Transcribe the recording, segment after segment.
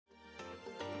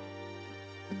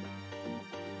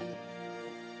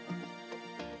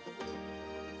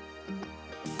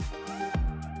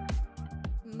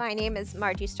My name is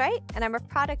Margie Strite, and I'm a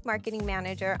product marketing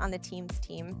manager on the Teams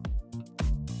team.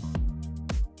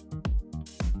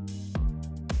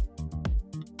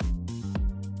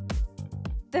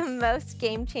 The most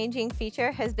game-changing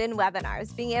feature has been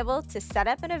webinars. Being able to set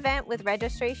up an event with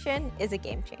registration is a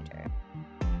game changer.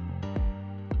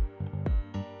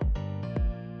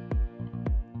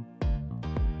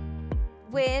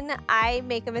 When I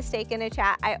make a mistake in a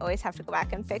chat, I always have to go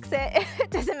back and fix it. It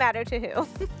doesn't matter to who.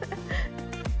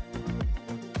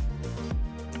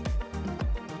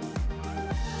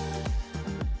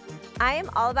 I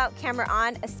am all about camera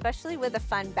on, especially with a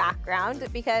fun background,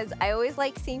 because I always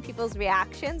like seeing people's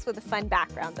reactions with a fun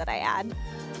background that I add.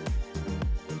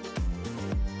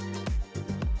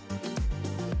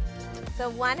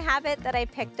 So one habit that I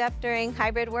picked up during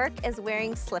hybrid work is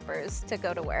wearing slippers to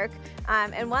go to work.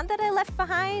 And one that I left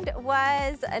behind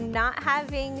was not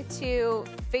having to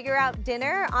figure out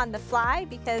dinner on the fly,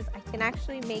 because I can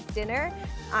actually make dinner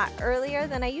earlier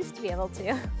than I used to be able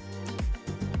to.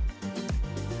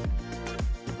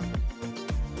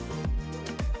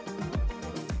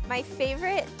 My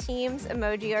favorite Teams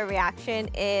emoji or reaction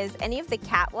is any of the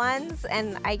cat ones,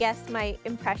 and I guess my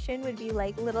impression would be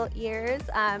like little ears.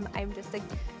 I'm just a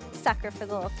sucker for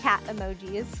the little cat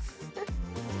emojis.